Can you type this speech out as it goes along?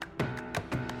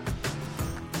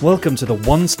Welcome to the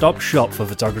one-stop shop for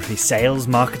photography sales,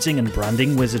 marketing and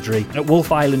branding wizardry. At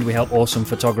Wolf Island, we help awesome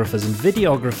photographers and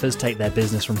videographers take their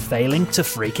business from failing to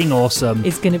freaking awesome.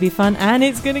 It's going to be fun and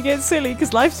it's going to get silly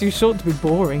because life's too short to be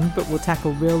boring, but we'll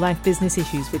tackle real-life business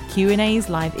issues with Q&As,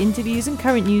 live interviews and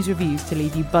current news reviews to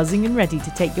leave you buzzing and ready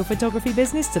to take your photography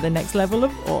business to the next level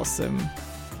of awesome.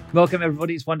 Welcome,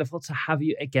 everybody. It's wonderful to have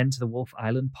you again to the Wolf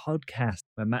Island podcast.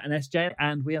 We're Matt and SJ,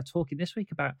 and we are talking this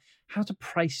week about how to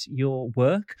price your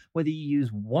work, whether you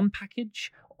use one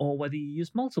package or whether you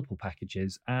use multiple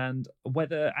packages, and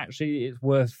whether actually it's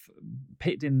worth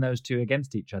pitting those two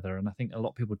against each other. And I think a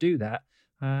lot of people do that.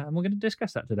 And we're going to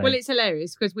discuss that today. Well, it's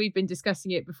hilarious because we've been discussing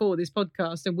it before this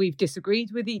podcast and we've disagreed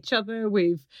with each other.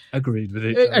 We've agreed with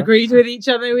each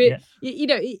other. You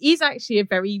know, it is actually a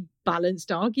very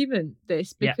balanced argument,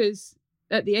 this, because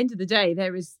at the end of the day,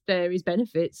 there is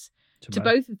benefits to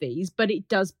both of these, but it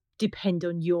does depend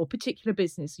on your particular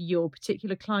business, your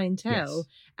particular clientele,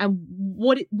 and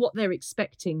what they're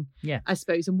expecting, I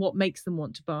suppose, and what makes them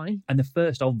want to buy. And the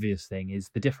first obvious thing is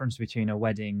the difference between a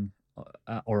wedding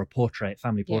or a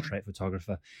family portrait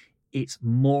photographer. It's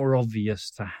more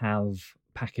obvious to have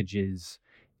packages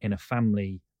in a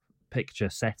family picture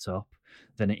setup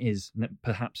than it is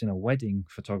perhaps in a wedding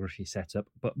photography setup,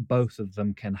 but both of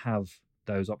them can have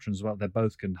those options as well. They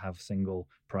both can have single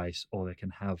price or they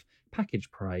can have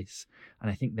package price, and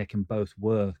I think they can both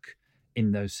work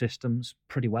in those systems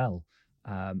pretty well.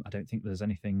 I don't think there's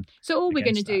anything. So all we're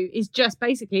going to do is just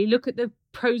basically look at the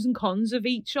pros and cons of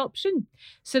each option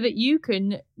so that you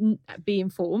can be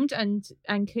informed and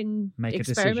can make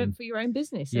experiment for your own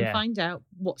business and find out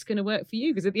what's going to work for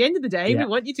you. Because at the end of the day, we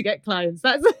want you to get clients.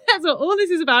 That's what all this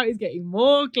is about, is getting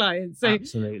more clients. So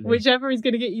absolutely, whichever is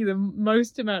going to get you the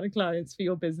most amount of clients for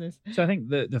your business. So I think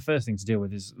the first thing to deal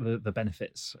with is the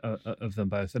benefits of them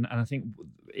both. And I think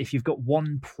if you've got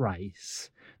one price,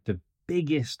 the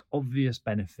biggest obvious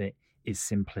benefit is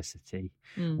simplicity.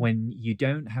 When you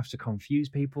don't have to confuse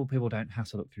people don't have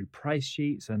to look through price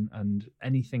sheets and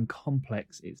anything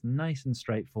complex. It's nice and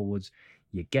straightforward.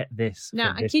 You get this.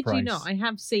 Now, for this I kid price. you not, I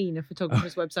have seen a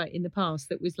photographer's website in the past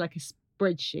that was like a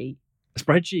spreadsheet. A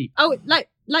spreadsheet? Oh, like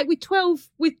with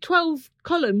 12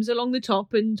 columns along the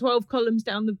top and 12 columns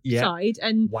down the side.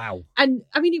 And wow. And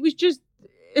I mean, it was just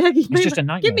it's just a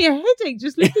nightmare. Give me a headache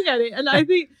just looking at it. And I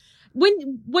think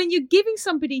when you're giving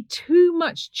somebody too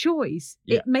much choice,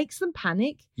 it makes them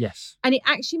panic. Yes. And it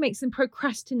actually makes them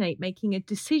procrastinate making a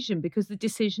decision because the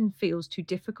decision feels too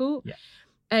difficult. Yeah.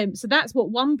 So that's what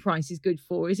one price is good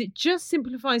for, is it just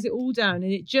simplifies it all down,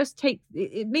 and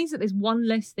it means that there's one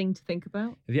less thing to think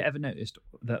about. Have you ever noticed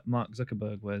that Mark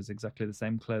Zuckerberg wears exactly the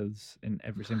same clothes in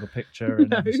every single picture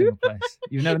and every single place?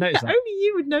 You've never noticed that? Only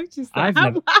you would notice that. I've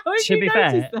never. To be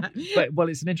fair, that?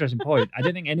 It's an interesting point. I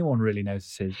don't think anyone really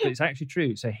notices, but it's actually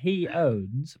true. So he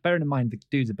owns, bearing in mind the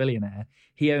dude's a billionaire,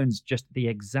 he owns just the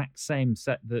exact same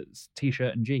set that's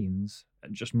t-shirt and jeans,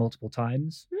 just multiple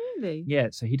times. Really? Yeah,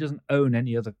 so he doesn't own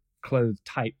any other clothes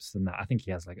types than that. I think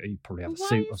he has he probably have a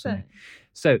suit or something.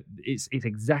 So it's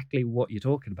exactly what you're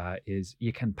talking about, is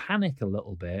you can panic a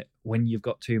little bit when you've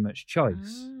got too much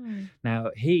choice.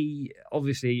 Now, he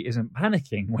obviously isn't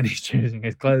panicking when he's choosing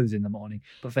his clothes in the morning,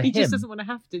 but for him, he just doesn't want to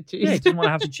have to choose. Yeah, he doesn't want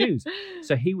to have to choose.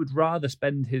 So he would rather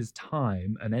spend his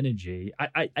time and energy.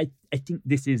 I think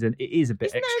it is a bit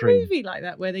Isn't extreme. There a movie like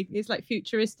that where it's like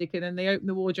futuristic and then they open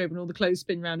the wardrobe and all the clothes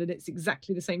spin round and it's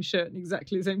exactly the same shirt and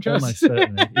exactly the same trousers? Almost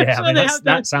certainly. Yeah, I mean,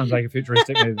 that sounds like a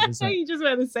futuristic movie, doesn't it? You just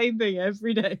wear the same thing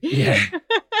every day. Yeah.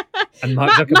 And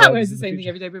Matt wears the same thing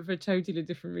every day, but for a totally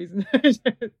different reason.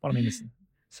 Well, I mean, it's the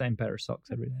same pair of socks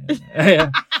every day.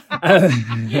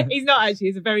 He's not actually.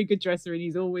 He's a very good dresser and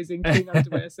he's always in clean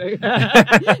underwear. So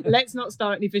let's not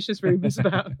start any vicious rumours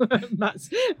about Matt's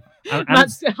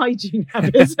hygiene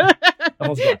habits. I've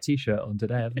also got a t-shirt on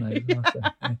today, haven't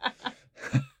I?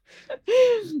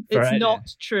 It's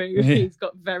not true. He's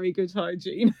got very good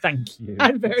hygiene. Thank you.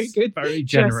 And very good. Very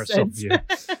generous of you.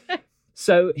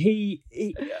 So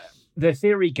the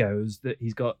theory goes that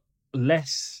he's got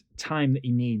less time that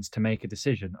he needs to make a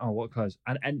decision. Oh, what clothes?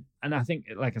 And I think,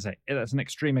 like I say, that's an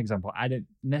extreme example. I don't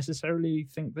necessarily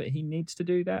think that he needs to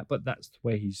do that, but that's the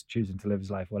way he's choosing to live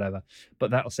his life, whatever.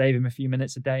 But that'll save him a few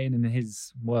minutes a day, and in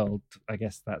his world, I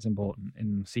guess that's important,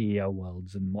 in CEO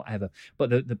worlds and whatever. But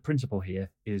the principle here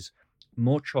is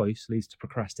more choice leads to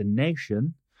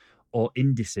procrastination or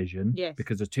indecision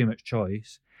because there's too much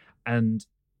choice. And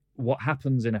what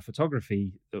happens in a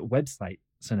photography website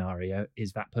scenario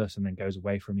is that person then goes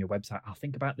away from your website. I'll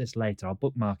think about this later. I'll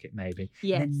bookmark it maybe.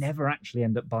 Yes. And they never actually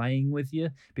end up buying with you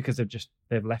because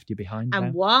they've left you behind. And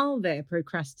now. while they're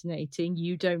procrastinating,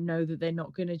 you don't know that they're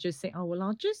not going to just say, oh, well,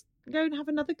 I'll just go and have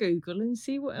another Google and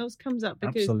see what else comes up.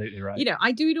 Because, absolutely right.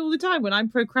 I do it all the time when I'm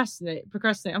procrastinate.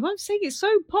 I'm saying it's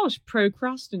so posh,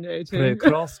 procrastinating.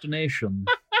 Procrastination.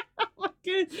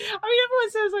 Good.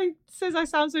 Everyone says I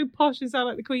sound so posh and sound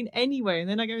like the Queen anyway, and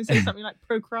then I go and say something like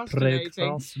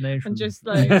procrastinating and just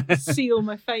like seal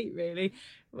my fate. Really,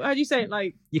 how do you say it?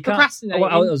 Like you procrastinating.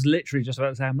 Well, I was literally just about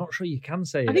to say. I'm not sure you can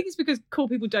say it. I think it's because cool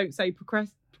people don't say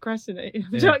procrastinating.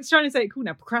 I'm trying to say it cool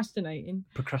now. Procrastinating.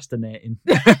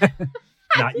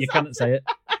 No, you can't say it.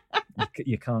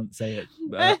 You can't say it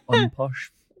on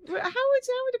posh. How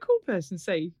would a cool person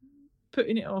say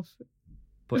putting it off?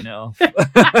 Putting it off.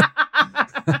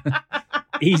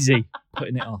 Easy.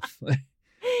 Putting it off.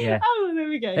 Yeah. Oh, there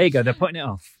we go. There you go. They're putting it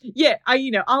off. Yeah.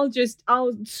 I'll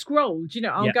scroll.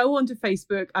 I'll go onto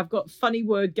Facebook. I've got funny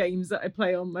word games that I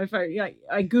play on my phone. Like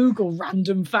I Google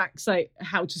random facts, like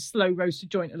how to slow roast a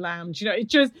joint of lamb. It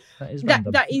just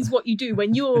that is what you do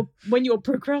when you're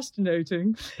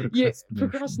procrastinating.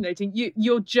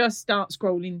 You'll just start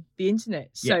scrolling the internet.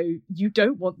 So you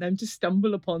don't want them to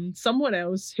stumble upon someone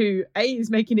else who A is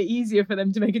making it easier for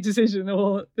them to make a decision,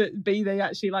 or that B they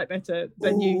actually like better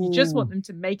than you. You just want them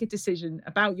to make a decision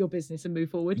about your business and move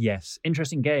forward. Yes.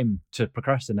 Interesting game to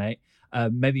procrastinate.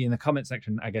 Maybe in the comment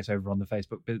section, I guess over on the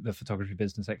Facebook, the Photography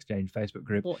Business Exchange Facebook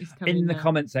group. What is coming in the now?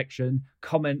 Comment section,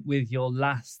 comment with your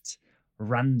last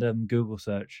random Google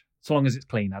search. So long as it's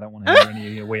clean. I don't want to hear any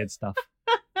of your weird stuff.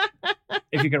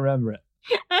 If you can remember it.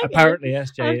 Okay. Apparently,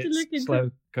 SJ, it's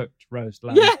slow cooked roast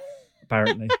lamb. Yeah.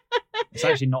 Apparently. It's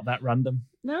actually not that random.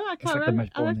 No, I can't remember.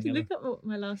 I'll have to look up what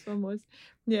my last one was.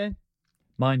 Yeah.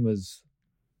 Mine was...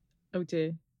 Oh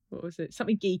dear. What was it?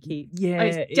 Something geeky. Yeah.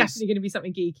 It's definitely going to be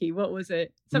something geeky. What was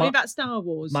it? Something about Star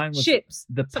Wars. Mine was ships.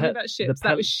 Something about ships.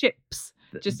 That was ships.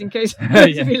 Just in case.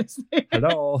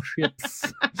 Hello,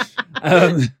 ships.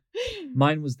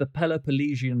 Mine was the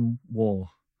Peloponnesian War.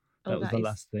 That was the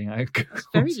last thing I Googled. That's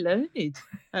very learned,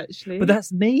 actually. But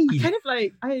that's me. I kind of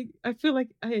like, I feel like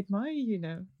I admire you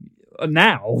now.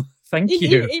 Now? Thank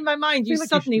you. In my mind, you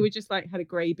suddenly were just like, had a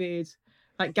grey beard.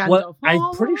 Like Gandalf. Well,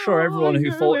 I'm pretty sure everyone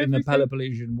who fought in the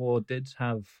Peloponnesian War did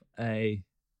have a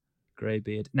grey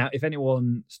beard. Now, if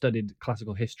anyone studied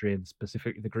classical history and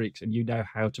specifically the Greeks, and you know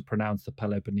how to pronounce the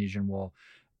Peloponnesian War,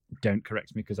 don't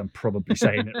correct me because I'm probably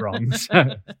saying it wrong.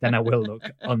 So then I will look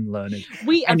unlearned.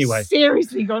 We have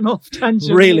seriously gone off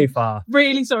tangent. Really far.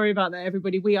 Really sorry about that,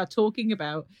 everybody. We are talking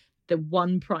about the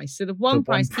one price. So the one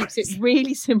price keeps it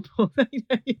really simple.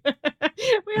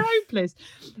 We're hopeless.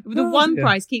 The one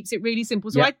price keeps it really simple.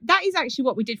 So that is actually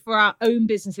what we did for our own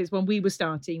businesses when we were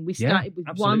starting. We started with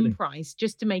one price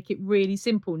just to make it really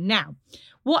simple. Now,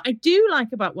 what I do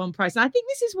like about one price, and I think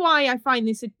this is why I find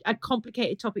this a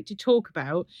complicated topic to talk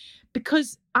about,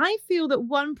 because I feel that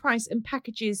one price and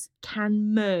packages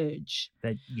can merge.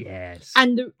 Yes.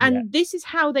 And this is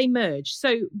how they merge.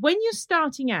 So when you're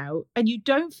starting out and you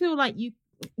don't feel like you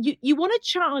want to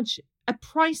charge a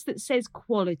price that says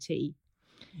quality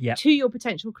to your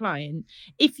potential client.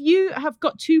 If you have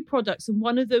got two products and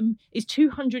one of them is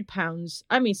 £200,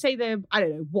 I mean, say they're, I don't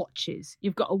know, watches.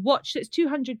 You've got a watch that's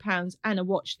 £200 and a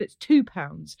watch that's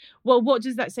 £2. Well, what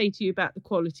does that say to you about the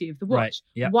quality of the watch? Right.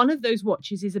 Yep. One of those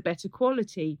watches is a better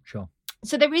quality. Sure.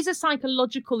 So there is a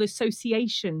psychological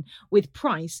association with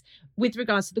price with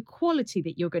regards to the quality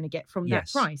that you're going to get from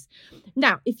that price.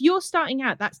 Now, if you're starting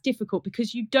out, that's difficult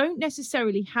because you don't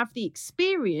necessarily have the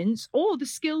experience or the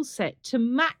skill set to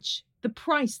match the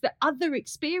price that other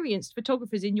experienced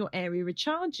photographers in your area are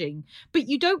charging, but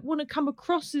you don't want to come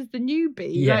across as the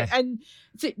newbie, and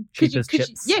because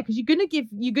you're gonna give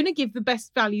the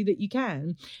best value that you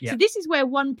can. So this is where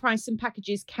one price and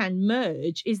packages can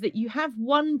merge, is that you have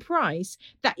one price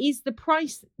that is the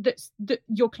price that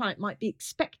your client might be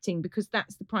expecting, because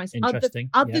that's the price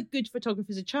other good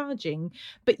photographers are charging,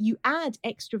 but you add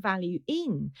extra value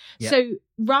in. So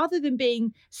rather than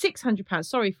being £600,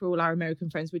 sorry for all our American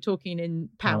friends, we're talking in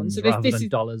pounds. So this is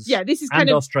dollars. Yeah, this is kind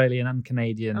of Australian and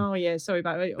Canadian. Oh yeah, sorry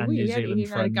about it. New Zealand we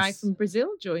had a guy friends. from Brazil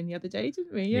join the other day,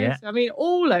 didn't we? Yes. I mean,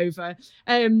 all over.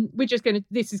 We're just going to.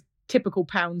 This is typical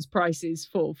pounds prices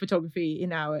for photography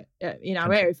in our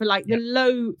area for like the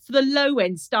low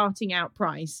end starting out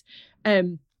price.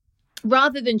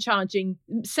 Rather than charging,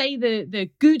 say the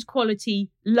good quality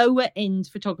lower end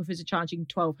photographers are charging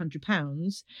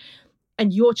 £1,200.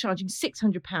 and you're charging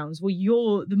 £600, well,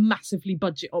 you're the massively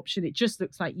budget option. It just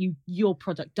looks like your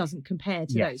product doesn't compare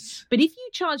to those. But if you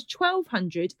charge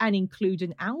 £1,200 and include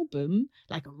an album,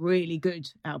 like a really good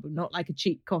album, not like a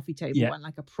cheap coffee table one,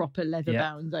 like a proper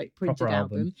leather-bound, like printed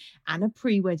album, and a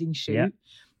pre-wedding shoot,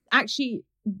 actually,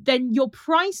 then your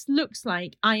price looks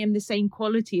like I am the same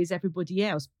quality as everybody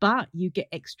else, but you get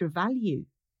extra value.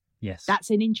 Yes. That's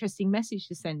an interesting message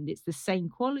to send. It's the same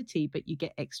quality, but you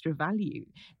get extra value.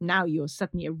 Now you're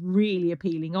suddenly a really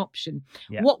appealing option.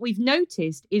 Yeah. What we've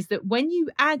noticed is that when you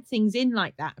add things in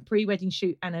like that, a pre-wedding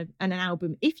shoot and an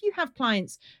album, if you have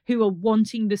clients who are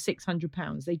wanting the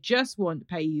 £600, they just want to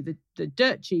pay you the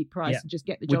dirt cheap price and just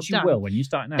get the job Which you done. will when you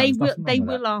start now. They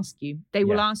will ask you. They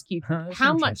will ask you,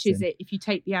 how much is it if you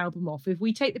take the album off? If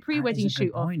we take the pre-wedding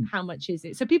shoot off, how much is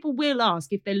it? So people will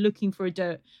ask if they're looking for a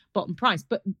dirt bottom price.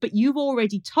 But you've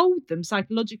already told them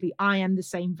psychologically, I am the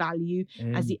same value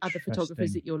as the other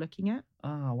photographers that you're looking at.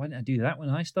 Oh, why didn't I do that when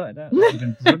I started out? That would have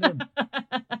been brilliant.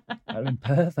 That would have been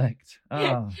perfect.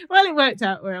 Oh. Well, it worked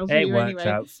out well for you anyway. It worked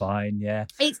out fine, yeah.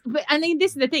 But I mean,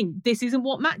 this is the thing. This isn't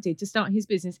what Matt did to start his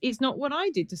business. It's not what I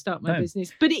did to start my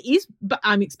business. But it is. But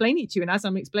I'm explaining it to you. And as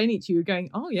I'm explaining it to you, you're going,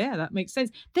 oh, yeah, that makes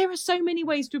sense. There are so many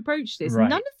ways to approach this. Right.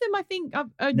 None of them, I think,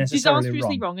 are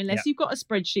disastrously wrong unless you've got a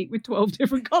spreadsheet with 12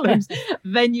 different columns.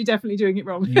 Then you're definitely doing it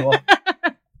wrong. You are.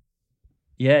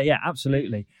 Yeah,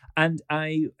 absolutely. And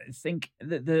I think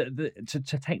that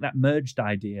to take that merged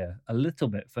idea a little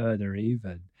bit further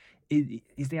even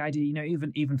is the idea,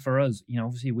 even for us,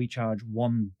 obviously we charge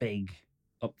one big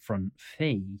upfront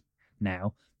fee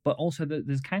now, but also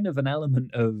there's kind of an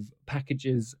element of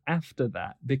packages after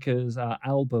that, because our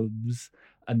albums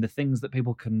and the things that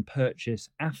people can purchase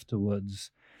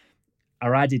afterwards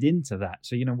are added into that.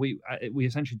 So, we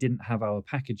essentially didn't have our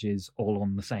packages all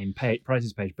on the same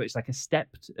prices page, but it's like a step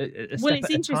well,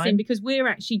 it's interesting because we're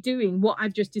actually doing what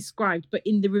I've just described, but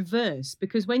in the reverse.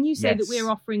 Because when you say that we're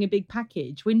offering a big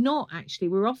package, we're not actually.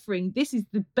 We're offering, this is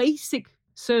the basic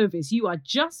service. You are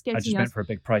just getting. I just meant for a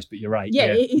big price, but you're right.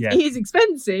 It is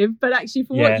expensive, but actually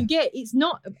for what you get, it's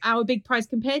not our big price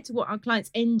compared to what our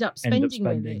clients end up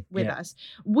spending with us.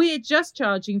 We're just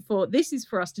charging for, this is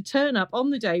for us to turn up on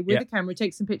the day with a camera,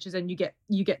 take some pictures, and you get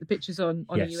the pictures on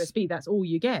a USB. That's all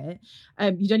you get.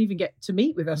 You don't even get to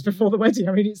meet with us before the wedding.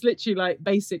 I mean, it's literally like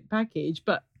basic package,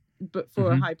 but for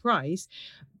a high price.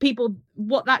 People,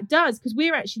 what that does, because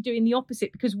we're actually doing the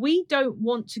opposite, because we don't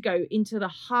want to go into the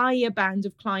higher band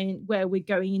of client where we're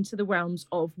going into the realms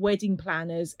of wedding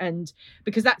planners, and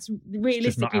because that's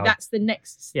realistically that's the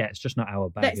next it's just not our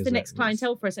bag. That's the next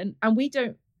clientele for us, and we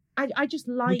don't. I just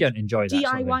like, we don't enjoy that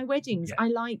DIY sort of weddings. Yeah. I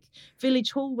like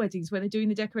village hall weddings where they're doing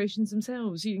the decorations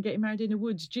themselves. You can get married in the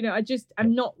woods.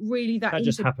 I'm not really that. That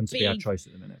just happens to be our choice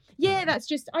at the minute. Yeah,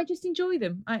 I just enjoy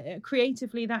them.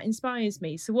 Creatively, that inspires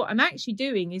me. So what I'm actually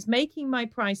doing is making my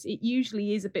price. It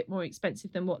usually is a bit more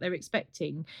expensive than what they're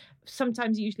expecting.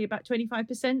 Sometimes usually about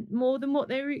 25% more than what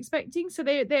they were expecting. So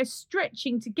they're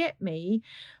stretching to get me,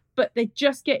 but they're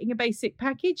just getting a basic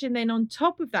package, and then on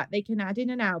top of that they can add in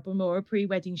an album or a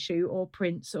pre-wedding shoot or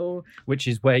prints, or which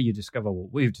is where you discover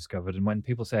what we've discovered. And when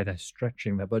people say they're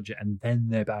stretching their budget and then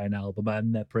they buy an album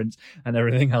and their prints and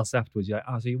everything else afterwards, you're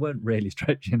like, so you weren't really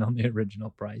stretching on the original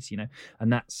price,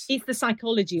 and it's the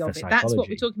psychology of it. That's what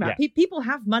we're talking about. People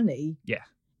have money.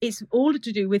 It's all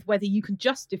to do with whether you can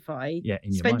justify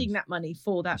spending that money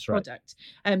for that product.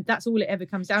 That's all it ever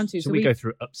comes down to. So we go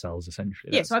through upsells,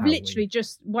 essentially. So I've literally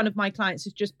one of my clients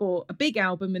has just bought a big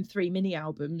album and 3 mini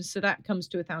albums. So that comes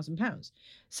to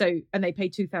 £1,000. And they pay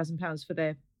 £2,000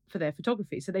 for their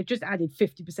photography. So they've just added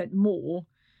 50% more.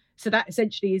 So that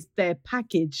essentially is their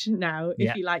package now,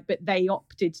 if you like, but they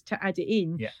opted to add it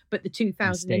in. But the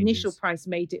 2,000 initial price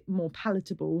made it more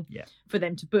palatable for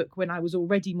them to book when I was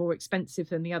already more expensive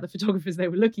than the other photographers they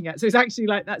were looking at. So it's actually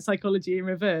like that psychology in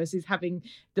reverse, is having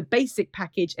the basic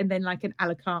package and then like an a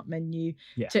la carte menu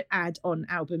to add on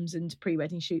albums and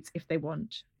pre-wedding shoots if they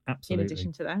want. Absolutely. In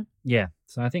addition to that. Yeah.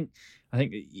 So I think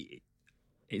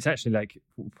it's actually like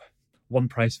one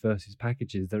price versus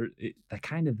packages. They're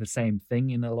kind of the same thing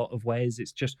in a lot of ways.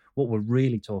 It's just what we're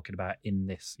really talking about in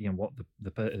this, what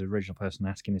the original person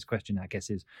asking this question, I guess,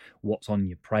 is what's on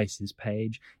your prices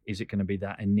page. Is it going to be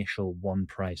that initial one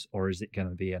price, or is it going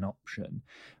to be an option?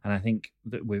 And I think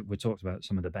that we talked about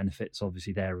some of the benefits,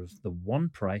 obviously, there of the one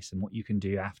price and what you can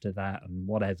do after that and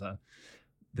whatever.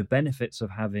 The benefits of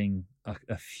having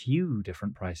a few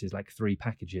different prices, like 3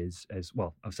 packages, as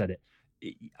well, I've said it,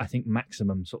 I think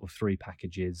maximum sort of 3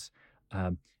 packages,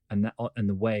 and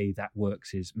the way that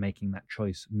works is making that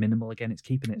choice minimal. Again, it's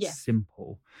keeping it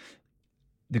simple.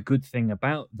 The good thing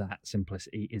about that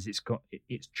simplicity is it's got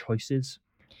its choices,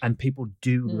 And people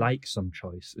do like some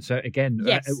choice. So again,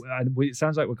 yes. It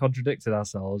sounds like we're contradicting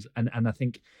ourselves. And I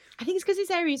think it's because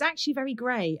this area is actually very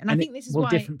grey. And I think this is why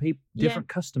different people, different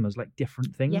customers like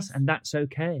different things, yes. and that's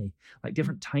okay. Like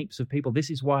different types of people. This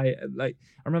is why, like,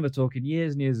 I remember talking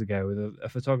years and years ago with a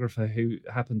photographer who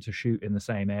happened to shoot in the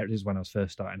same area. This is when I was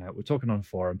first starting out. We're talking on a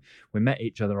forum. We met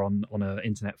each other on an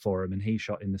internet forum, and he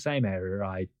shot in the same area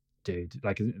I did,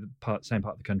 like same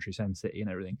part of the country, same city and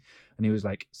everything. And he was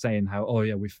like saying how, oh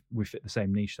yeah, we fit the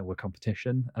same niche, so we're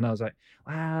competition. And I was like,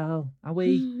 well, are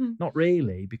we? Not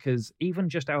really, because even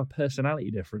just our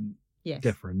personality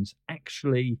difference,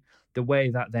 actually the way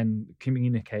that then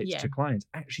communicates to clients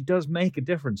actually does make a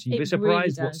difference. You'd be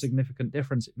surprised what significant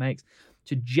difference it makes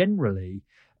to generally.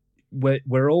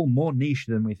 We're all more niche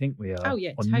than we think we are. Oh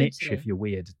yeah, or totally. Niche if you're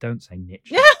weird. Don't say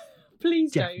niche.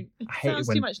 Please don't. It sounds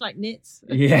too much like knits.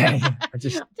 Yeah. I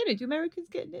don't know. Do Americans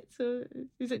get knits, or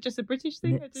is it just a British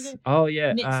thing? Knits. I don't know. Oh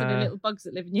yeah. Knits are the little bugs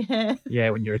that live in your hair. Yeah,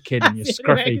 when you're a kid and you're That's the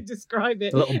only way I scruffy. can describe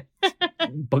it. The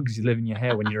little bugs you live in your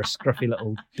hair when you're a scruffy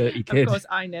little dirty kid. Of course,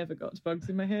 I never got bugs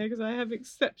in my hair because I have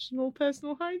exceptional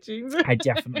personal hygiene. I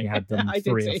definitely had them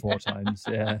 3 or 4 times.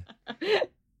 Yeah.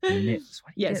 Knits.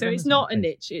 Yeah, so it's not a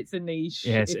niche, it's a niche.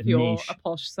 Yeah, it's if a you're niche. a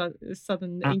posh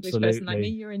southern English person like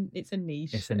me, it's a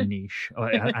niche. It's a niche,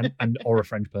 or a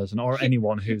French person, or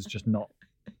anyone who's just not.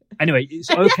 Anyway, it's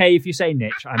okay if you say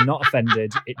niche. I'm not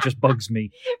offended. It just bugs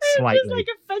me slightly. It's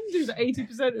like offended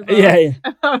 80% of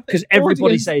yeah, because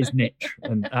everybody says niche.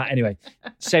 And anyway,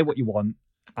 say what you want.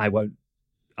 I won't.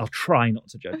 I'll try not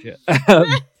to judge it.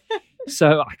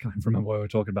 So I can't remember what we were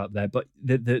talking about there, but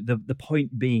the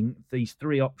point being, these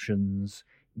 3 options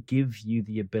give you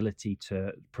the ability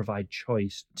to provide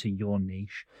choice to your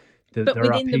niche. But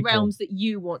within the realms that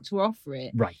you want to offer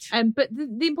it, right? But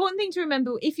the important thing to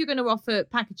remember, if you're going to offer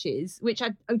packages, which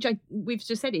we've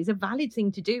just said is a valid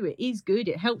thing to do, it is good.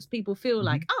 It helps people feel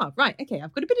like, right, okay,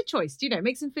 I've got a bit of choice. It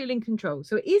makes them feel in control.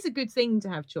 So it is a good thing to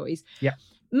have choice. Yeah.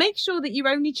 Make sure that you're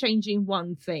only changing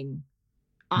one thing.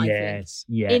 Yes,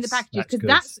 in the packages,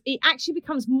 because it actually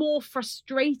becomes more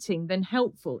frustrating than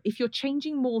helpful if you're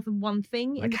changing more than one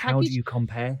thing in the package. How do you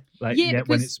compare? When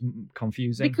it's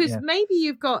confusing. Because maybe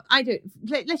you've got,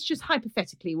 let's just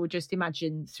hypothetically, we'll just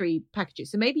imagine 3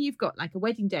 packages. So maybe you've got like a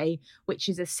wedding day, which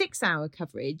is a 6-hour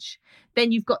coverage.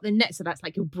 Then you've got the net, so that's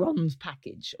like your bronze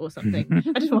package or something.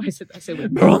 I don't know why I said that. So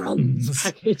bronze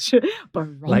package,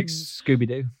 bronze. Like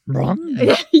Scooby-Doo. Bronze.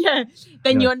 Yeah.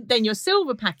 Then your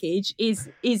silver package is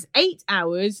 8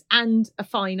 hours and a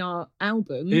fine art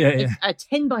album, a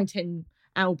 10x10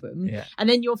 album, and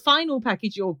then your final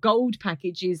package, your gold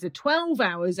package, is a 12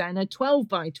 hours and a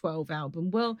 12x12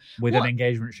 album. Well, with an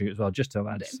engagement shoot as well, just to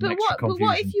add some extra confusion. But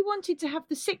what if you wanted to have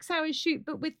the 6-hour shoot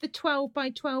but with the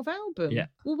 12x12 album?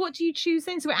 Well, what do you choose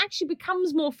then? So it actually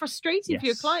becomes more frustrating for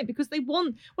your client, because they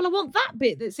want, I want that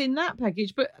bit that's in that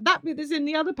package, but that bit that's in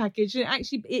the other package, and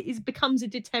it becomes a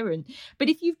deterrent. But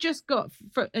if you've just got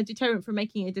a deterrent for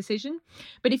making a decision,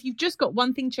 but if you've just got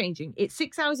one thing changing, it's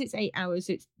 6 hours, it's 8 hours,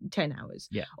 it's 10 hours.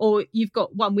 Yeah. Or you've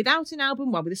got one without an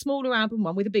album, one with a smaller album,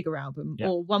 one with a bigger album,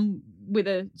 or one with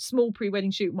a small pre-wedding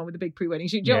shoot and one with a big pre-wedding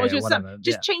shoot.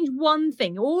 Just change one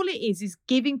thing. All it is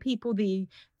giving people the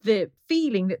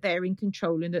feeling that they're in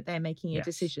control and that they're making a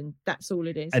decision. That's all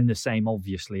it is. And the same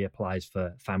obviously applies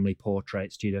for family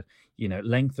portraits.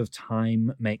 Length of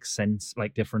time makes sense.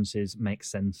 Like, differences make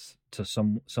sense to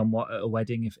somewhat at a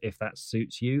wedding if that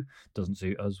suits you. Doesn't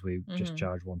suit us, we just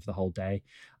charge one for the whole day.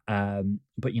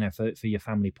 But for your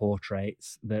family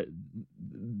portraits, the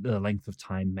length of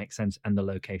time makes sense, and the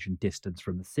location, distance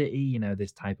from the city,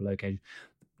 this type of location.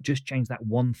 Just change that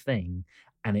one thing,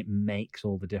 and it makes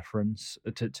all the difference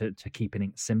to keeping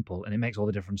it simple, and it makes all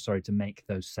the difference, to make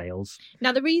those sales.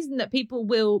 Now, the reason that people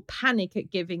will panic at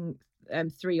giving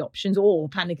 3 options, or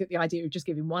panic at the idea of just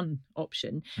giving one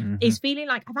option, is feeling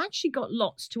like, I've actually got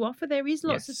lots to offer. There is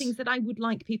lots of things that I would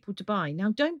like people to buy.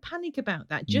 Now, don't panic about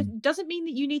that. Just doesn't mean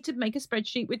that you need to make a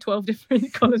spreadsheet with 12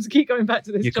 different columns. Keep going back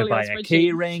to this. You could buy a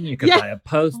key ring, you could buy a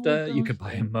poster, you could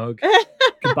buy a mug, you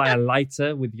could buy a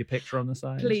lighter with your picture on the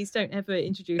side. Please don't ever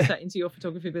introduce that into your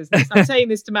photography business. I'm saying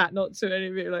this to Matt, not to any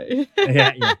of you.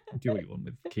 Yeah, do what you want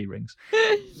with key rings.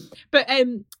 But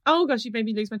oh gosh, you made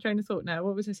me lose my train of thought now.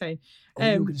 What was I saying?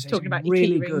 Talking about your really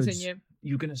key rings and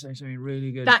you're going to say something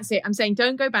really good. That's it. I'm saying,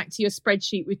 don't go back to your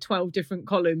spreadsheet with 12 different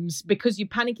columns because you're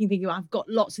panicking, thinking, I've got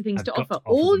lots of things to offer.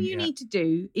 All you need to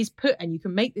do is put, and you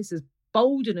can make this as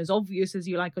bold and as obvious as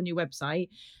you like on your website,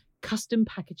 custom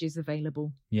packages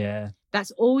available. Yeah.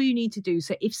 That's all you need to do.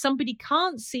 So if somebody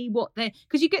can't see what they're,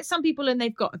 because you get some people and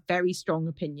they've got a very strong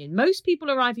opinion. Most people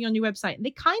arriving on your website and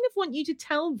they kind of want you to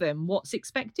tell them what's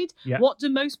expected. Yeah. What do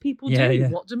most people do? Yeah.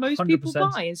 What do most 100%. people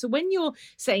buy? And so when you're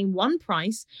saying one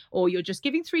price or you're just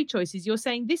giving 3 choices, you're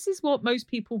saying this is what most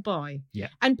people buy. Yeah.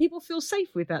 And people feel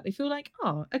safe with that. They feel like,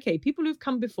 oh, okay, people who've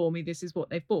come before me, this is what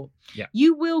they've bought. Yeah.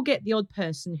 You will get the odd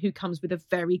person who comes with a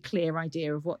very clear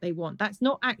idea of what they want. That's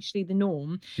not actually the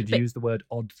norm. Did you use the word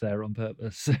odd there on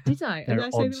purpose? Did I? Did I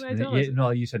say the word odd? No,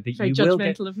 you said that very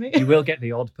judgmental of me. You will get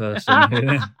the odd person.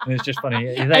 It's just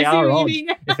funny. They are odd.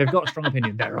 If they've got a strong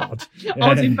opinion, they're odd.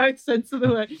 Odd in both senses of the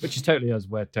word. Which is totally us.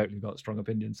 We're totally got strong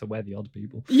opinions, so we're the odd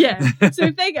people. Yeah. So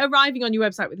if they're arriving on your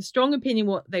website with a strong opinion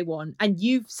what they want, and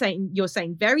you're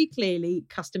saying very clearly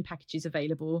custom packages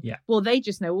available, well, they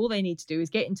just know all they need to do is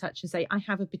get in touch and say, I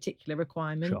have a particular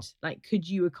requirement. Sure. Like, could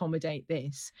you accommodate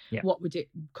this? Yeah. What would it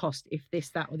cost if this,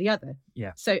 that, or the other?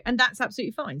 Yeah. So, and that's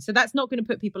absolutely fine. So that's not going to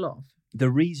put people off. The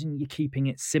reason you're keeping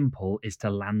it simple is to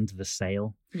land the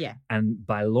sale. Yeah. And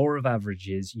by law of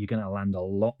averages, you're going to land a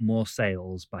lot more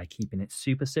sales by keeping it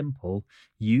super simple.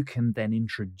 You can then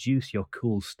introduce your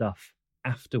cool stuff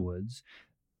afterwards.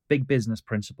 Big business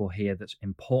principle here that's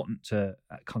important to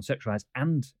conceptualize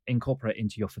and incorporate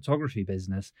into your photography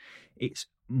business. It's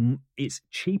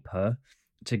cheaper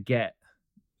to get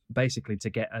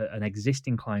an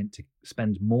existing client to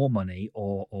spend more money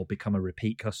or become a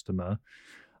repeat customer.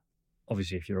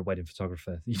 Obviously, if you're a wedding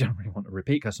photographer, you don't really want a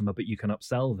repeat customer, but you can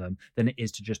upsell them, than it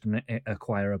is to just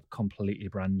acquire a completely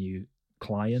brand new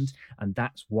client. And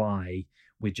that's why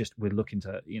we're looking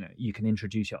to, you can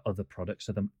introduce your other products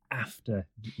to them after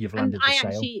you've landed the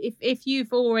sale. Actually, if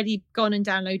you've already gone and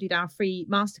downloaded our free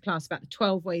masterclass about the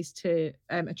 12 ways to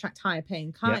attract higher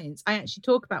paying clients, I actually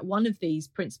talk about one of these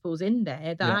principles in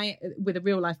there that with a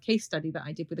real life case study that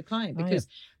I did with a client, because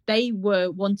they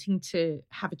were wanting to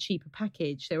have a cheaper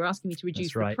package. They were asking me to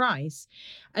reduce the price.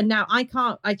 And now I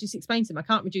just explained to them, I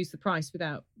can't reduce the price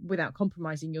without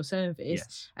compromising your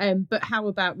service. Yes. But how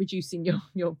about reducing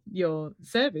your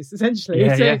service, essentially?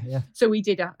 So we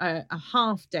did a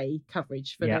half day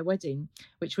coverage for their wedding,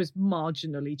 which was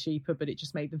marginally cheaper, but it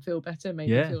just made them feel better,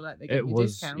 made them feel like they got a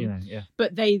discount.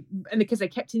 But because they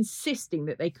kept insisting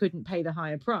that they couldn't pay the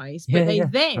higher price, but they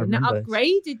then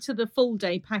upgraded to the full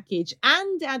day package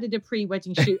and added a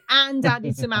pre-wedding shoot and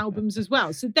added some albums as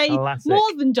well. So they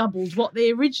more than doubled what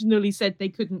they originally said they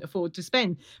couldn't afford to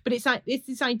spend. But it's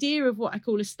this idea of what I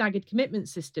call a staggered commitment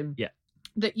system. Yeah.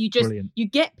 That you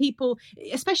get people,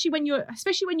 especially when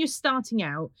you're starting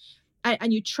out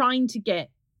and you're trying to get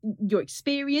your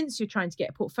experience, you're trying to get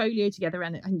a portfolio together,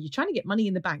 and you're trying to get money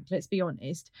in the bank. Let's be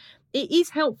honest, it is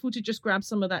helpful to just grab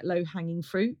some of that low-hanging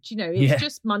fruit. It's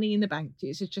just money in the bank.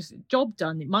 It's just a job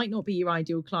done. It might not be your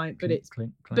ideal client, but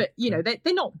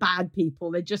they're not bad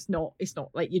people. They're just not. It's not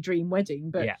like your dream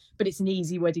wedding, but it's an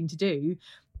easy wedding to do.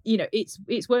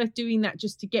 It's worth doing that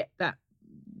just to get that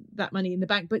money in the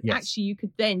bank. But actually you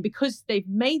could then, because they've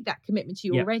made that commitment to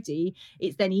you already,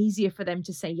 it's then easier for them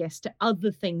to say yes to other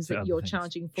things that you're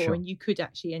charging for, and you could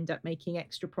actually end up making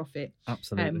extra profit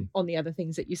on the other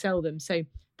things that you sell them. So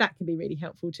that can be really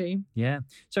helpful too.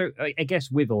 So I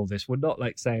guess with all this, we're not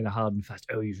like saying a hard and fast,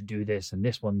 you should do this and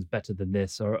this one's better than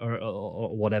this or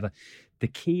whatever. The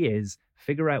key is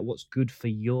figure out what's good for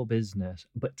your business,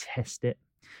 but test it.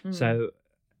 So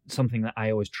something that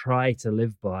I always try to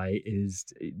live by is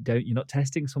you're not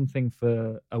testing something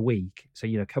for a week. So,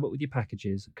 come up with your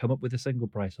packages, come up with a single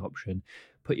price option,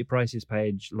 put your prices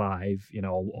page live,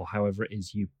 or however it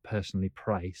is you personally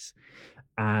price,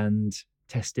 and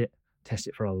test it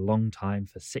for a long time,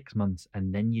 for 6 months.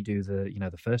 And then you do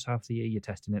the first half of the year, you're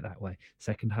testing it that way.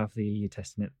 Second half of the year, you're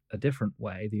testing it a different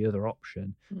way, the other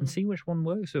option, and see which one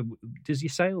works. So does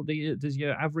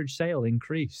your average sale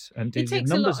increase? And do your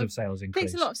numbers of sales increase? It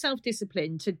takes a lot of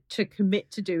self-discipline to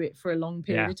commit to do it for a long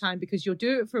period of time, because you'll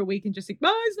do it for a week and just think,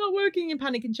 it's not working, and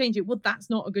panic and change it. Well, that's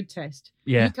not a good test.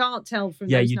 You can't tell from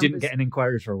those you numbers. Didn't get an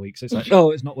inquiry for a week. So it's like,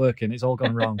 it's not working. It's all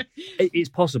gone wrong. It's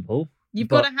possible. You've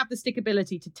got to have the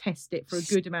stickability to test it for a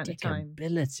good amount of time.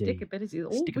 Stickability.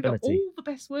 We've got all the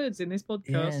best words in this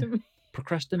podcast. Yeah.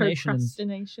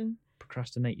 Procrastination.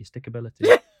 Procrastinate your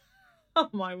stickability. Oh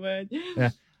my word.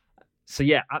 Yeah. So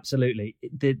absolutely.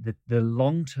 The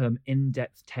long-term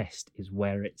in-depth test is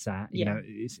where it's at.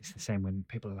 It's the same when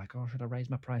people are like, should I raise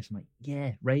my price? I'm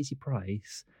like, raise your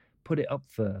price, put it up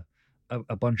for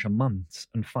a bunch of months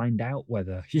and find out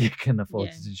whether you can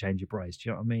afford to change your price. Do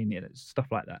you know what I mean? Stuff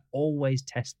like that. Always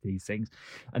test these things.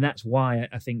 And that's why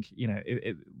I think,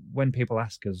 when people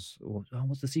ask us,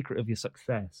 what's the secret of your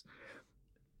success?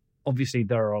 obviously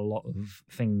there are a lot of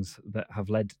things that have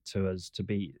led to us to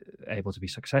be able to be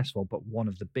successful, but one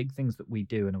of the big things that we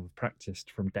do and have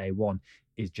practiced from day one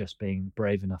is just being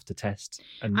brave enough to test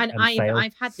and fail.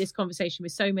 I've had this conversation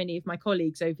with so many of my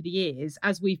colleagues over the years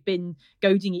as we've been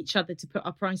goading each other to put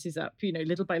our prices up,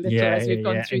 little by little as we've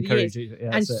gone through the years.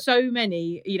 And so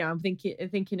many, I'm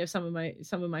thinking of some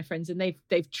of my friends, and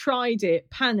they've tried it,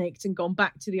 panicked, and gone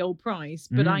back to the old price.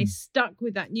 But I stuck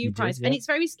with that new price, and it's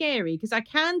very scary because I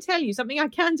can tell you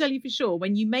for sure: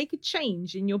 when you make a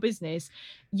change in your business,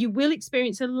 you will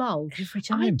experience a lull every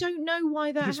time. I don't know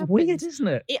why that happens. It's weird, isn't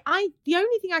it? The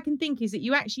only thing I can think is that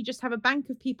you actually just have a bank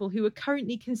of people who are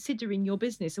currently considering your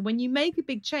business, and when you make a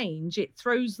big change, it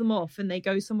throws them off and they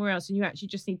go somewhere else, and you actually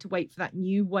just need to wait for that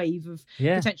new wave of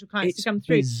potential clients to come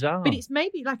through. Bizarre. But it's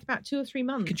maybe like about 2 or 3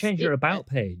 months. You can change your about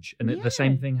page and the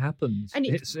same thing happens. And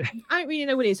I don't really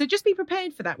know what it is. So just be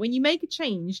prepared for that. When you make a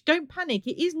change, don't panic.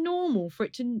 It is normal for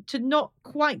it to not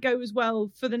quite go as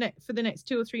well for the next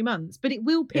 2 or 3 months, but it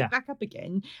will pick back up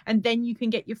again, and then you can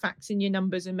get your facts and your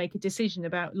numbers and make a decision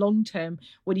about long term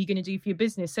what are you going to do for your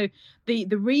business. So the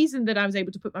reason that I was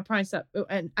able to put my price up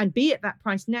and be at that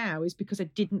price now is because I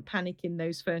didn't panic in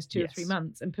those first 2 or 3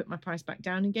 months and put my price back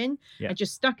down again. I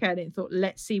just stuck at it and thought,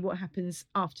 let's see what happens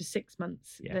after 6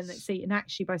 months. Then let's see. And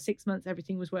actually by 6 months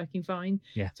everything was working fine.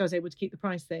 So I was able to keep the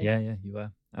price there. Yeah, you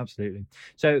were. Absolutely.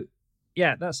 So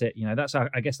that's it. That's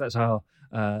our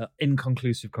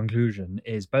inconclusive conclusion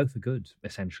is both are good,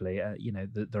 essentially.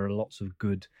 There are lots of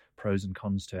good pros and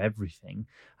cons to everything.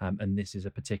 And this is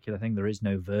a particular thing. There is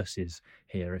no versus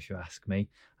here, if you ask me.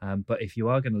 But if you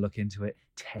are going to look into it,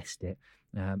 test it.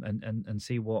 And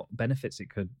see what benefits it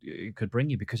could bring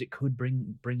you, because it could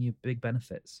bring you big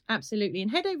benefits. Absolutely.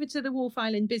 And head over to the Wolf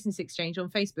Island Business Exchange on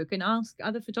Facebook and ask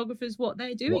other photographers what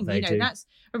they're doing. That's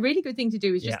a really good thing to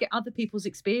do, is just get other people's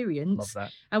experience. Love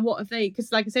that. And what have they,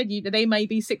 because like I said, they may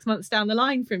be 6 months down the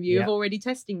line from you of already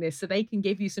testing this, so they can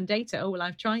give you some data. Oh, well,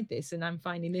 I've tried this and I'm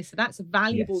finding this. So that's a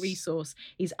valuable resource,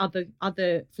 is other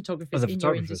photographers in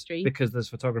your industry. Because there's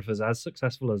photographers as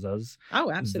successful as us.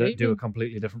 Oh, absolutely. That do a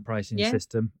completely different pricing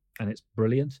system, and it's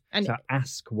brilliant. And so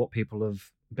ask what people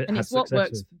have. And it's what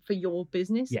works for your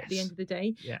business at the end of the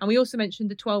day. And we also mentioned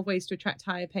the 12 ways to attract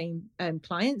higher paying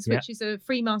clients, which is a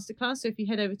free masterclass. So if you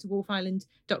head over to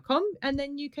wolfisland.com, and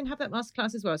then you can have that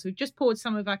masterclass as well. So we've just poured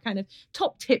some of our kind of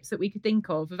top tips that we could think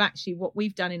of actually what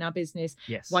we've done in our business.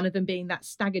 One of them being that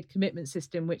staggered commitment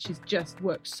system, which has just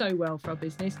worked so well for our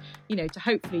business, to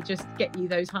hopefully just get you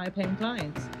those higher paying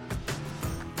clients.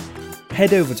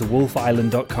 Head over to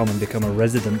wolfisland.com and become a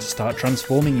resident to start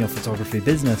transforming your photography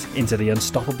business into the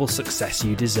unstoppable success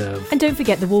you deserve. And don't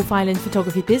forget the Wolf Island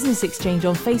Photography Business Exchange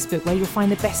on Facebook, where you'll find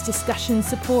the best discussions,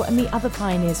 support, and meet other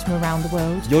pioneers from around the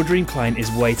world. Your dream client is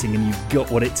waiting, and you've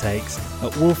got what it takes.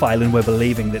 At Wolf Island, we're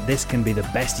believing that this can be the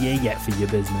best year yet for your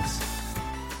business.